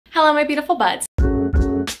Hello, my beautiful buds.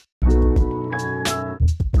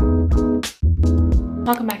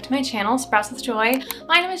 Welcome back to my channel, Sprouts with Joy.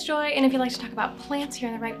 My name is Joy, and if you'd like to talk about plants,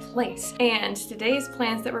 you're in the right place. And today's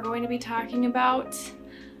plants that we're going to be talking about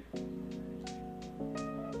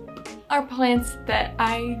are plants that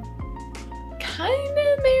I kind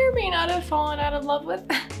of may or may not have fallen out of love with.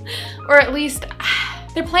 Or at least,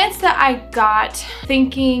 they're plants that I got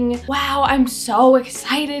thinking, wow, I'm so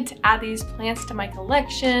excited to add these plants to my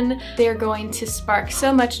collection. They're going to spark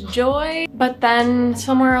so much joy. But then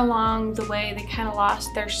somewhere along the way, they kind of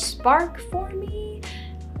lost their spark for me.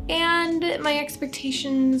 And my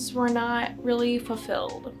expectations were not really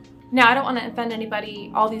fulfilled. Now, I don't want to offend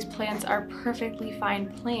anybody. All these plants are perfectly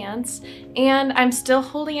fine plants, and I'm still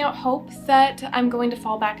holding out hope that I'm going to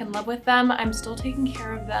fall back in love with them. I'm still taking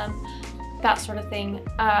care of them, that sort of thing.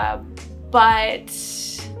 But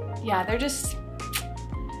yeah, they're just,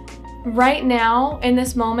 right now, in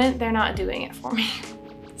this moment, they're not doing it for me,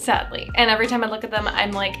 sadly. And every time I look at them,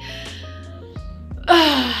 I'm like,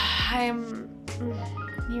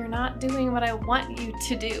 you're not doing what I want you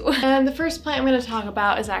to do. And the first plant I'm going to talk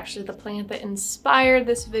about is actually the plant that inspired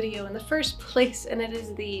this video in the first place, and it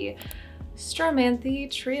is the Stramanthe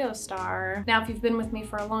Trio Star. Now, if you've been with me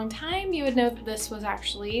for a long time, you would know that this was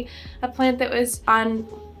actually a plant that was on,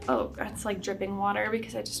 oh, it's like dripping water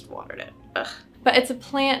because I just watered it. Ugh. But it's a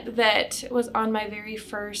plant that was on my very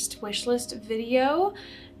first wish list video.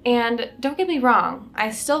 And don't get me wrong, I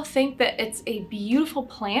still think that it's a beautiful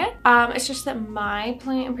plant. It's just that my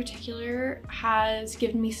plant in particular has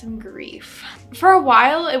given me some grief. For a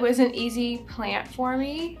while, it was an easy plant for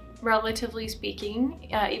me, relatively speaking,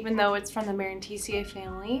 even though it's from the Maranthaceae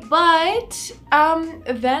family. But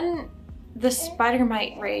then the spider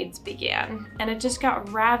mite raids began, and it just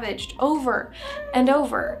got ravaged over and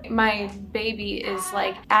over. My baby is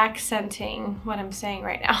like accenting what I'm saying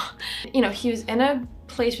right now. You know, he was in a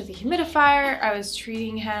place with a humidifier. I was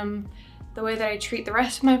treating him the way that I treat the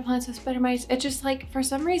rest of my plants with spider mites. It just, like, for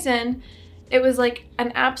some reason, it was like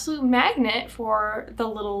an absolute magnet for the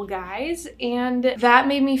little guys, and that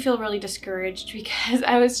made me feel really discouraged because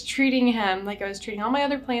I was treating him like I was treating all my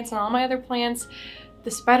other plants, and all my other plants,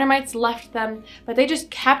 the spider mites left them, but they just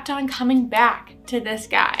kept on coming back to this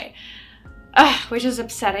guy, which is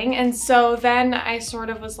upsetting. And so then I sort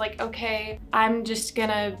of was like, okay, I'm just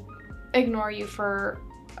gonna ignore you for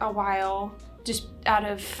a while, just out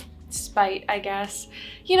of spite, I guess.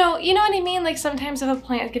 You know what I mean? Like, sometimes if a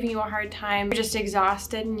plant is giving you a hard time, you're just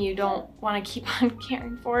exhausted and you don't want to keep on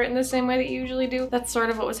caring for it in the same way that you usually do. That's sort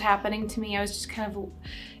of what was happening to me. I was just kind of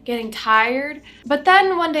getting tired. But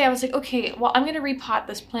then one day I was like, okay, well, I'm gonna repot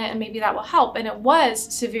this plant and maybe that will help. And it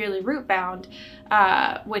was severely root bound,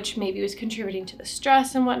 which maybe was contributing to the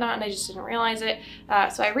stress and whatnot, and I just didn't realize it.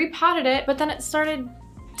 So I repotted it, but then it started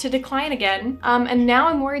to decline again. And now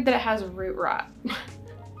I'm worried that it has root rot.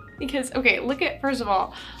 Because, okay, look at, first of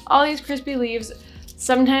all these crispy leaves.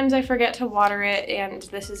 Sometimes I forget to water it, and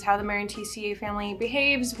this is how the Maranthaceae family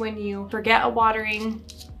behaves. When you forget a watering,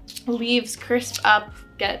 leaves crisp up,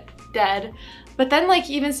 get dead. But then, like,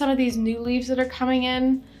 even some of these new leaves that are coming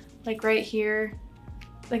in, like right here,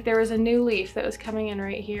 like there was a new leaf that was coming in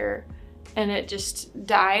right here, and it just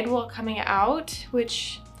died while coming out,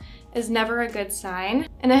 which is never a good sign.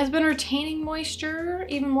 And it has been retaining moisture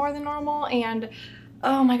even more than normal, and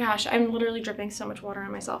oh my gosh, I'm literally dripping so much water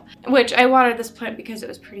on myself. Which, I watered this plant because it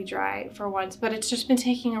was pretty dry for once, but it's just been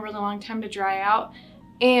taking a really long time to dry out.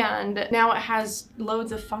 And now it has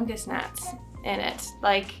loads of fungus gnats in it.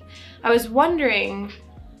 Like, I was wondering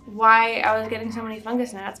why I was getting so many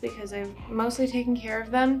fungus gnats because I've mostly taken care of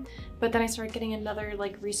them, but then I started getting another,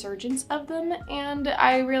 like, resurgence of them, and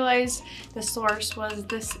I realized the source was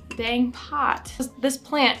this dang pot. This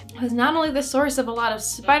plant was not only the source of a lot of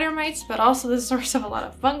spider mites, but also the source of a lot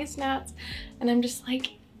of fungus gnats, and I'm just like,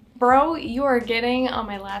 bro, you are getting on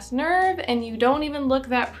my last nerve, and you don't even look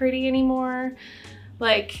that pretty anymore.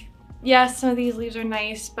 Like, yes, some of these leaves are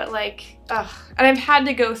nice, but like, ugh. And I've had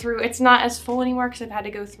to go through, it's not as full anymore because I've had to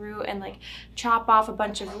go through and like chop off a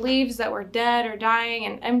bunch of leaves that were dead or dying,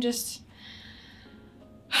 and I'm just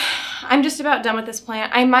about done with this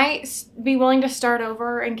plant. I might be willing to start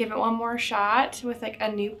over and give it one more shot with like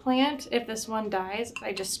a new plant if this one dies.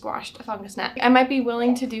 I just squashed a fungus gnat. I might be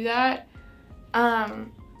willing to do that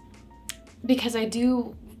because I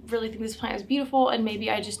do really think this plant is beautiful, and maybe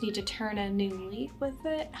I just need to turn a new leaf with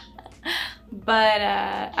it. But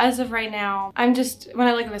as of right now, I'm just, when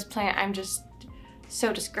I look at this plant, I'm just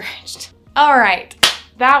so discouraged. All right,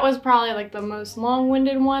 that was probably like the most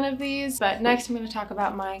long-winded one of these, but next I'm going to talk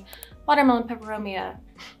about my watermelon peperomia.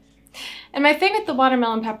 And my thing with the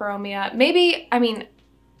watermelon peperomia, maybe, I mean,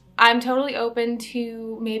 I'm totally open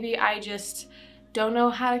to maybe I just don't know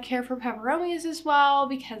how to care for peperomias as well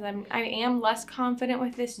because I am less confident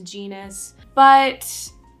with this genus,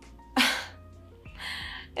 but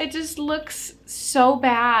it just looks so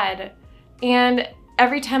bad. And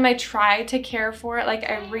every time I try to care for it, like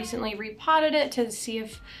I recently repotted it to see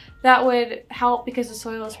if that would help because the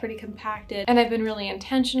soil is pretty compacted, and I've been really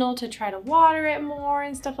intentional to try to water it more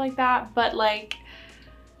and stuff like that, but like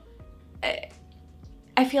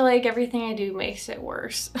I feel like everything I do makes it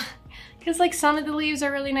worse. Because like some of the leaves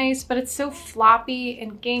are really nice, but it's so floppy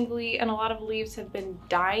and gangly, and a lot of leaves have been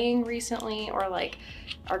dying recently or like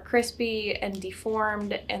are crispy and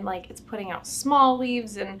deformed, and like it's putting out small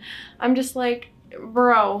leaves, and I'm just like,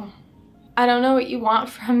 bro, I don't know what you want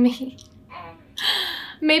from me.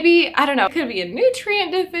 Maybe, I don't know, it could be a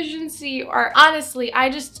nutrient deficiency, or honestly,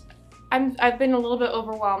 I've been a little bit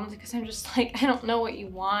overwhelmed because I'm just like, I don't know what you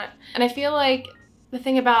want. And I feel like the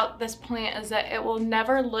thing about this plant is that it will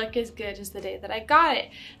never look as good as the day that I got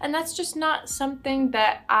it. And that's just not something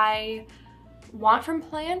that I want from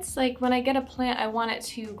plants. Like when I get a plant, I want it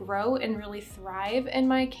to grow and really thrive in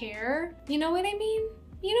my care. You know what I mean?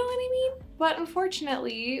 You know what I mean? But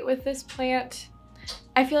unfortunately, with this plant,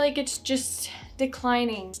 I feel like it's just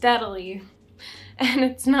declining steadily, and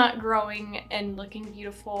it's not growing and looking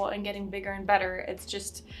beautiful and getting bigger and better. It's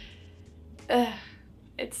just,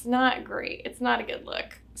 it's not great. It's not a good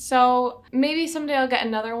look. So maybe someday I'll get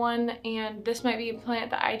another one, and this might be a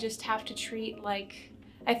plant that I just have to treat like,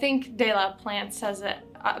 I think De La Plante says it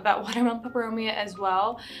about watermelon peperomia as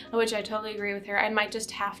well, which I totally agree with her. I might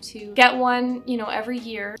just have to get one, you know, every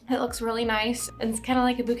year. It looks really nice, and it's kind of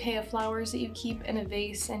like a bouquet of flowers that you keep in a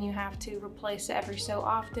vase and you have to replace it every so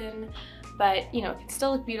often. But, you know, it can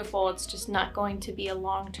still look beautiful. It's just not going to be a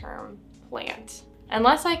long-term plant.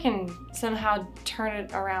 Unless I can somehow turn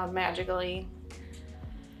it around magically,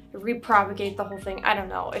 repropagate the whole thing. I don't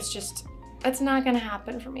know. It's just, it's not gonna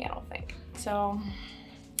happen for me, I don't think. So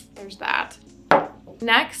there's that.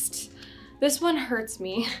 Next, this one hurts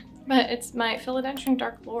me, but it's my Philodendron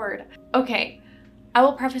Dark Lord. Okay, I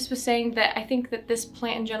will preface with saying that I think that this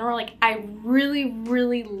plant in general, like I really,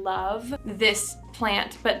 really love this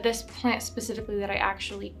plant, but this plant specifically that I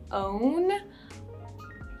actually own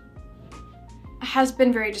has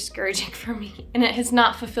been very discouraging for me, and it has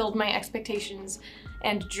not fulfilled my expectations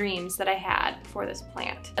and dreams that I had for this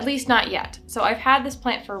plant, at least not yet. So I've had this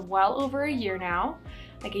plant for well over a year now,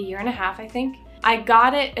 like a year and a half, I think. I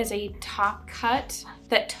got it as a top cut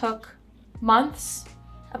that took months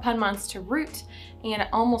upon months to root, and it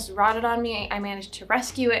almost rotted on me. I managed to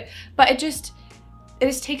rescue it, but it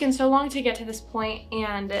has taken so long to get to this point,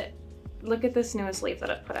 and look at this newest leaf that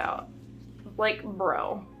it put out. Like,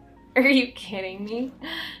 bro, are you kidding me?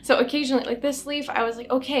 So occasionally, like this leaf, I was like,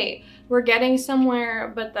 okay, we're getting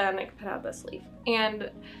somewhere, but then it put out this leaf. And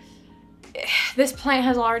this plant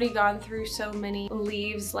has already gone through so many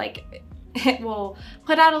leaves, like it will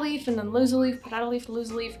put out a leaf and then lose a leaf, put out a leaf,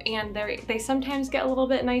 lose a leaf, and they sometimes get a little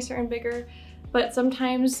bit nicer and bigger, but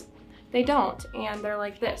sometimes they don't, and they're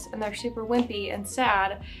like this, and they're super wimpy and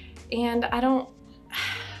sad, and I don't,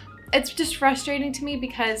 it's just frustrating to me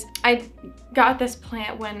because I got this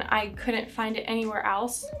plant when I couldn't find it anywhere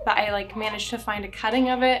else, but I like managed to find a cutting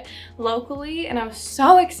of it locally, and I was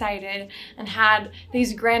so excited and had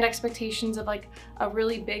these grand expectations of like a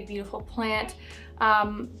really big, beautiful plant.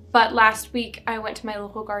 But last week I went to my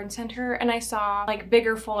local garden center and I saw like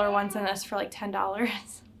bigger, fuller ones than this for like $10.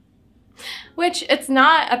 Which, it's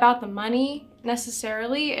not about the money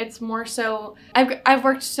necessarily, it's more so, I've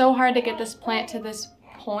worked so hard to get this plant to this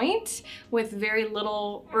point with very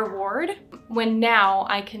little reward, when now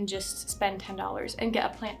I can just spend $10 and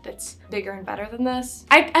get a plant that's bigger and better than this.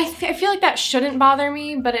 I feel like that shouldn't bother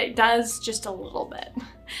me, but it does just a little bit.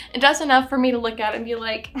 It does enough for me to look at it and be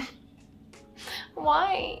like,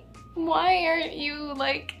 why aren't you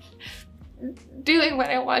like doing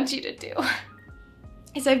what I want you to do?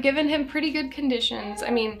 Is I've given him pretty good conditions. I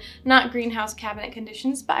mean, not greenhouse cabinet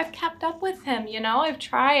conditions, but I've kept up with him, you know? I've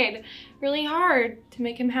tried really hard to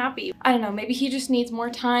make him happy. I don't know, maybe he just needs more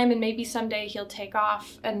time, and maybe someday he'll take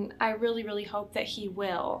off, and I really, really hope that he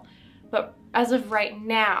will. But as of right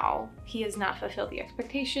now, he has not fulfilled the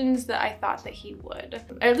expectations that I thought that he would.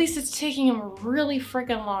 Or at least it's taking him a really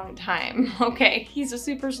freaking long time. Okay, he's a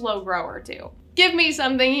super slow grower too. Give me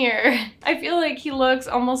something here. I feel like he looks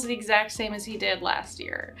almost the exact same as he did last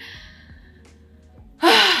year.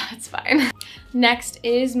 It's fine. Next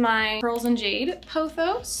is my Pearls and Jade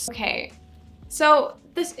pothos. Okay, so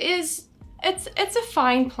this is it's a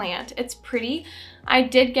fine plant. It's pretty. I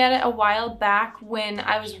did get it a while back when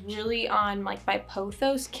I was really on like my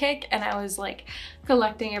pothos kick, and I was like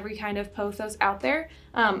collecting every kind of pothos out there.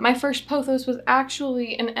 My first pothos was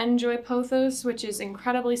actually an Enjoy pothos, which is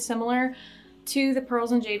incredibly similar to the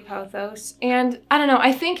Pearls and Jade pothos. And I don't know,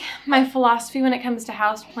 I think my philosophy when it comes to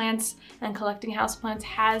houseplants and collecting houseplants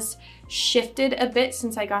has shifted a bit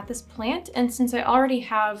since I got this plant. And since I already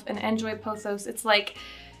have an Enjoy pothos, it's like,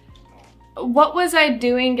 what was I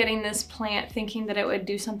doing getting this plant thinking that it would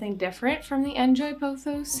do something different from the Enjoy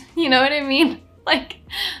pothos? You know what I mean? Like,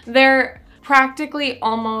 they're practically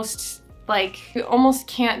almost, like, you almost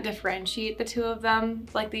can't differentiate the two of them.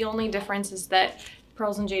 Like, the only difference is that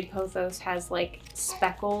Pearls and Jade pothos has like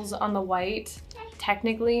speckles on the white,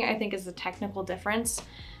 technically, I think is the technical difference.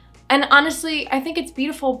 And honestly, I think it's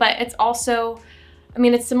beautiful, but it's also, I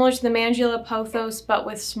mean, it's similar to the Mandula pothos, but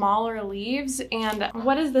with smaller leaves. And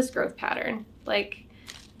what is this growth pattern? Like,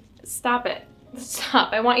 stop it.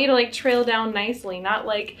 Stop. I want you to like trail down nicely, not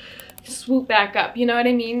like swoop back up, you know what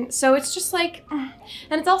I mean? So it's just like, and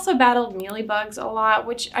it's also battled mealybugs a lot,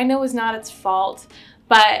 which I know is not its fault,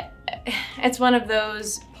 but it's one of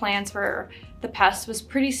those plants where the pest was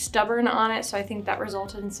pretty stubborn on it, so I think that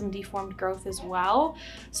resulted in some deformed growth as well.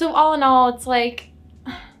 So all in all, it's like,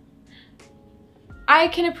 I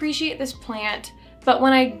can appreciate this plant, but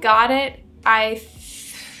when I got it, I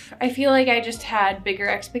feel like I just had bigger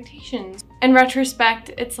expectations. In retrospect,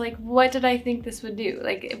 it's like, what did I think this would do?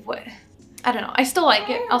 Like, what? I don't know. I still like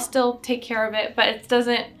it. I'll still take care of it, but it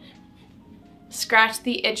doesn't scratch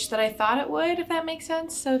the itch that I thought it would, if that makes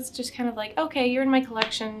sense. So it's just kind of like, okay, you're in my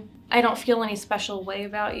collection. I don't feel any special way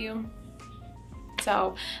about you.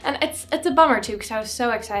 So, and it's a bummer too, because I was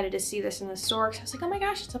so excited to see this in the store, because I was like, oh my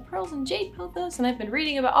gosh, it's a Pearls and Jade pothos, and I've been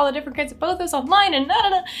reading about all the different kinds of pothos online, and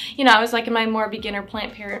you know, I was like in my more beginner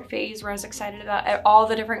plant parent phase where I was excited about all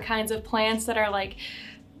the different kinds of plants that are like,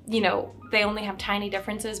 you know, they only have tiny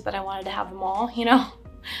differences, but I wanted to have them all, you know?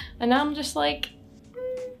 And now I'm just like,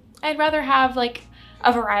 I'd rather have like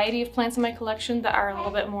a variety of plants in my collection that are a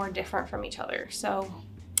little bit more different from each other. So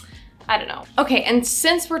I don't know. Okay, and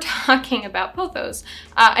since we're talking about pothos,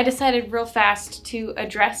 I decided real fast to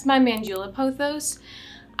address my Mandula pothos.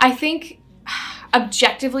 I think,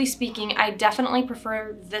 objectively speaking, I definitely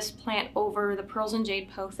prefer this plant over the Pearls and Jade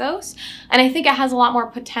pothos, and I think it has a lot more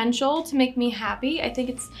potential to make me happy. I think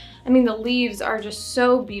it's, I mean, the leaves are just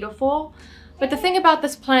so beautiful. But the thing about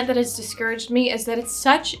this plant that has discouraged me is that it's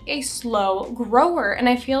such a slow grower, and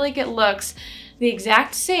I feel like it looks the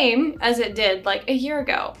exact same as it did like a year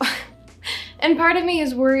ago. And part of me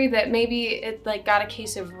is worried that maybe it like got a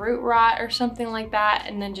case of root rot or something like that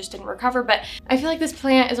and then just didn't recover. But I feel like this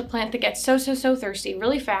plant is a plant that gets so thirsty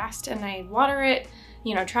really fast, and I water it,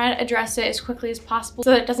 you know, try to address it as quickly as possible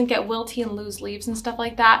so that it doesn't get wilty and lose leaves and stuff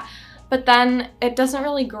like that. But then it doesn't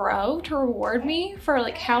really grow to reward me for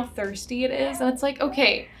like how thirsty it is. And it's like,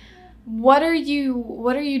 okay, what are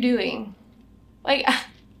you doing? Like,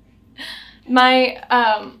 my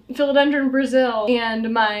Philodendron Brazil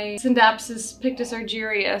and my Syndapsis Pictus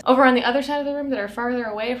argyrius over on the other side of the room that are farther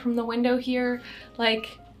away from the window here,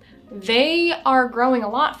 like, they are growing a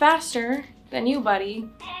lot faster than you, buddy.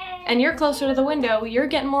 And you're closer to the window, you're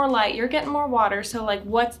getting more light, you're getting more water, so like,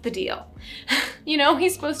 what's the deal? You know,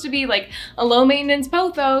 he's supposed to be like a low maintenance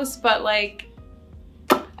pothos, but like,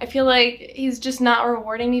 I feel like he's just not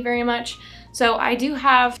rewarding me very much. So I do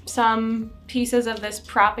have some pieces of this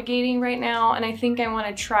propagating right now, and I think I want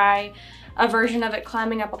to try a version of it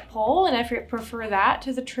climbing up a pole, and if I prefer that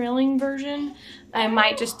to the trailing version, I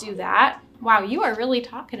might just do that. Wow, you are really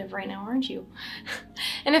talkative right now, aren't you?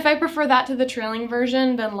 And if I prefer that to the trailing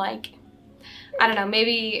version, then like, I don't know,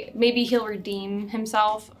 maybe he'll redeem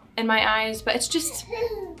himself in my eyes, but it's just,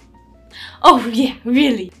 oh yeah,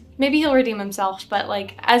 really. Maybe he'll redeem himself, but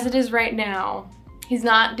like, as it is right now, he's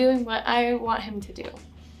not doing what I want him to do,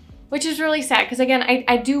 which is really sad, because again,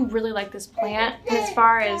 I do really like this plant, and as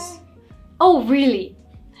far as, oh really?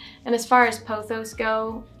 And as far as pothos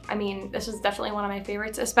go, I mean, this is definitely one of my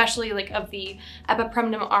favorites, especially like of the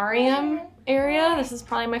Epipremnum aureum area. This is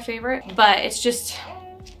probably my favorite, but it's just,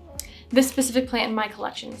 this specific plant in my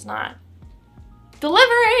collection is not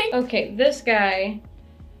delivering. Okay, this guy,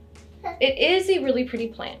 it is a really pretty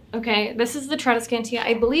plant. Okay, this is the Tradescantia,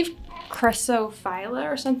 I believe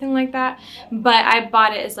Chrysophylla or something like that, but I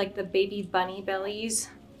bought it as like the baby bunny bellies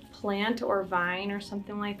plant or vine or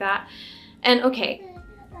something like that. And okay,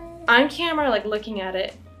 on camera, like looking at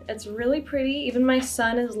it, it's really pretty. Even my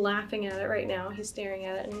son is laughing at it right now. He's staring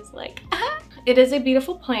at it and he's like, ah! It is a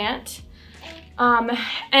beautiful plant.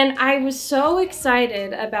 And I was so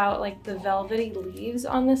excited about like the velvety leaves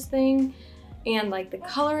on this thing. and like the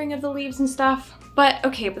coloring of the leaves and stuff. But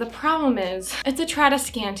okay, but the problem is it's a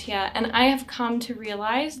Tradescantia, and I have come to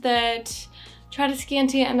realize that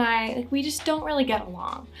Tradescantia and I, like, we just don't really get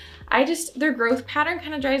along. Their growth pattern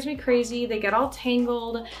kind of drives me crazy. They get all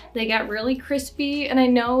tangled, they get really crispy, and I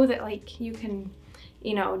know that like you can,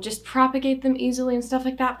 you know, just propagate them easily and stuff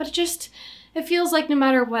like that, but it feels like no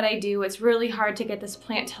matter what I do, it's really hard to get this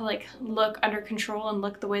plant to like look under control and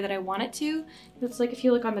look the way that I want it to. It's like if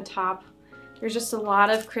you look on the top, there's just a lot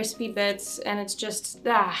of crispy bits, and it's just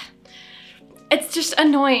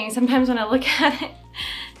annoying sometimes when I look at it.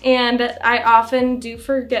 And I often do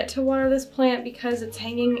forget to water this plant because it's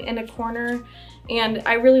hanging in a corner, and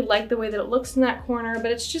I really like the way that it looks in that corner,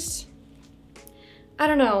 but it's just, I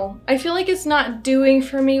don't know. I feel like it's not doing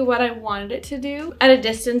for me what I wanted it to do. At a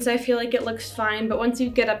distance, I feel like it looks fine, but once you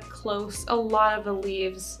get up close, a lot of the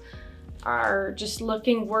leaves are just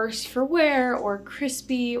looking worse for wear or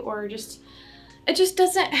crispy, or just, it just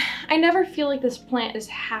doesn't, I never feel like this plant is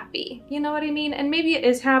happy. You know what I mean? And maybe it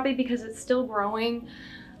is happy because it's still growing,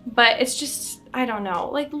 but it's just, I don't know.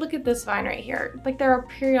 Like, look at this vine right here. Like, there will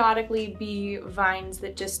periodically be vines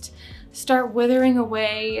that just start withering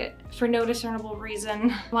away for no discernible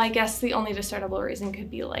reason. Well, I guess the only discernible reason could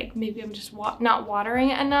be like, maybe I'm just not watering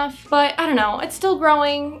it enough. But I don't know, it's still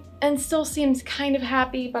growing and still seems kind of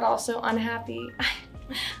happy, but also unhappy.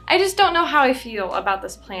 I just don't know how I feel about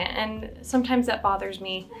this plant, and sometimes that bothers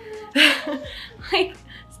me. Like,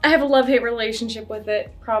 I have a love-hate relationship with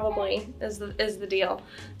it, probably, is the deal.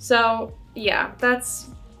 So yeah, that's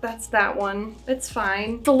that one. It's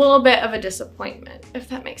fine. It's a little bit of a disappointment, if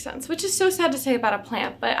that makes sense, which is so sad to say about a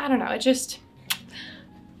plant, but I don't know, it just,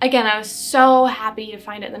 again, I was so happy to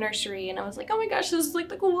find it in the nursery, and I was like, oh my gosh, this is like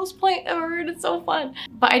the coolest plant ever, and it's so fun.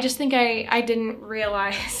 But I just think I didn't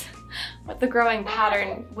realize what the growing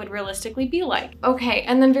pattern would realistically be like. Okay,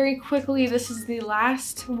 and then very quickly, this is the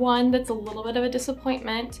last one that's a little bit of a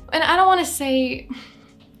disappointment. And I don't want to say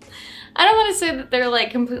that they're like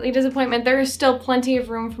completely disappointment. There is still plenty of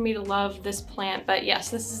room for me to love this plant, but yes,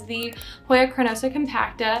 this is the Hoya carnosa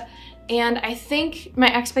compacta. And I think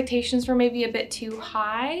my expectations were maybe a bit too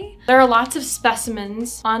high. There are lots of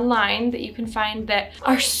specimens online that you can find that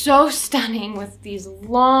are so stunning with these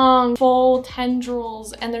long, full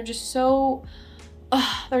tendrils, and they're just so,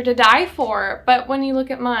 they're to die for. But when you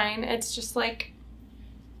look at mine, it's just like,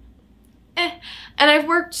 eh. And I've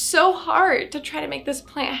worked so hard to try to make this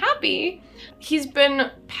plant happy. He's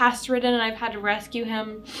been pest ridden, and I've had to rescue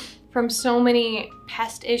him from so many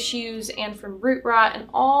pest issues and from root rot and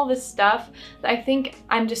all this stuff that I think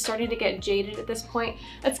I'm just starting to get jaded at this point.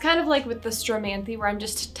 It's kind of like with the Stromanthe, where I'm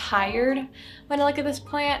just tired when I look at this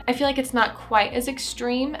plant. I feel like it's not quite as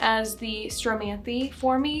extreme as the Stromanthe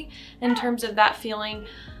for me in terms of that feeling,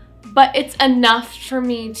 but it's enough for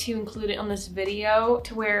me to include it on this video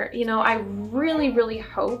to where, you know, I really, really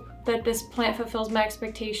hope that this plant fulfills my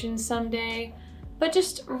expectations someday. But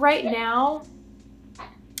just right now,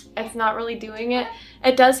 it's not really doing it.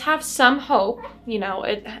 It does have some hope, you know,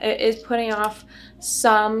 it is putting off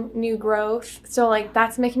some new growth. So like,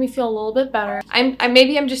 that's making me feel a little bit better.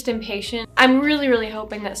 Maybe I'm just impatient. I'm really, really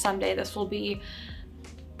hoping that someday this will be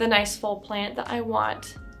the nice full plant that I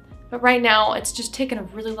want. But right now, it's just taken a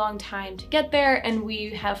really long time to get there, and we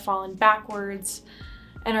have fallen backwards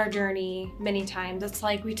in our journey many times. It's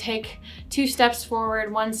like we take 2 steps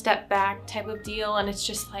forward, 1 step back type of deal, and it's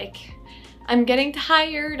just like, I'm getting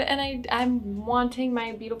tired, and I'm wanting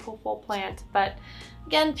my beautiful full plant. But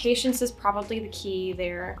again, patience is probably the key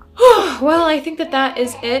there. Well, I think that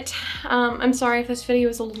is it. I'm sorry if this video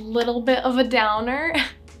was a little bit of a downer.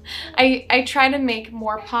 I try to make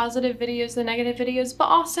more positive videos than negative videos, but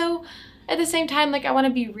also at the same time, like, I want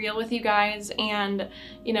to be real with you guys and,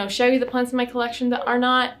 you know, show you the plants in my collection that are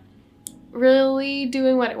not really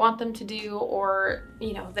doing what I want them to do, or,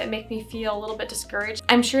 you know, that make me feel a little bit discouraged.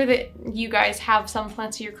 I'm sure that you guys have some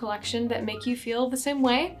plants in your collection that make you feel the same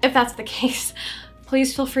way. If that's the case,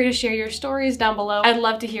 please feel free to share your stories down below. I'd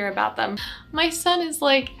love to hear about them. My son is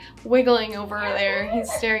like wiggling over there. He's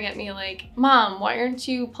staring at me like, Mom, why aren't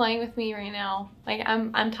you playing with me right now? Like,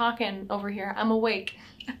 I'm talking over here. I'm awake.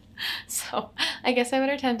 So I guess I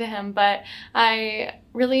better tend to him, but I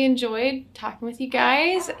really enjoyed talking with you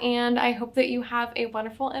guys, and I hope that you have a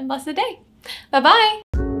wonderful and blessed day. Bye-bye.